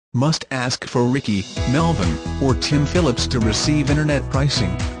Must ask for Ricky, Melvin, or Tim Phillips to receive internet pricing.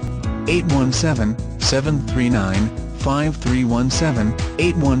 817-739-5317,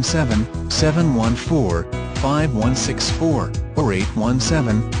 817-714-5164, or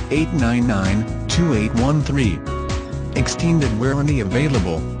 817-899-2813. Extended Waranty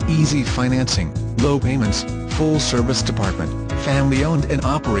available, easy financing, low payments, full service department, family owned and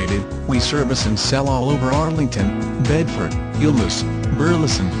operated. We service and sell all over Arlington, Bedford, Euless,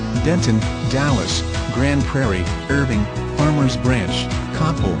 Burleson, Denton, Dallas, Grand Prairie, Irving, Farmers Branch,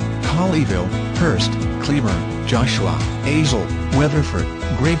 Coppell, Colleyville, Hurst, Cleburne, Joshua, Azle, Weatherford,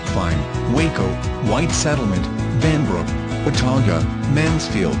 Grapevine, Waco, White Settlement, Benbrook, Watauga,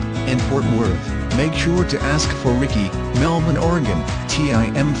 Mansfield, and Fort Worth. Make sure to ask for Ricky, Melvin, Oregon,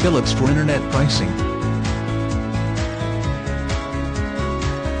 Tim Phillips for internet pricing.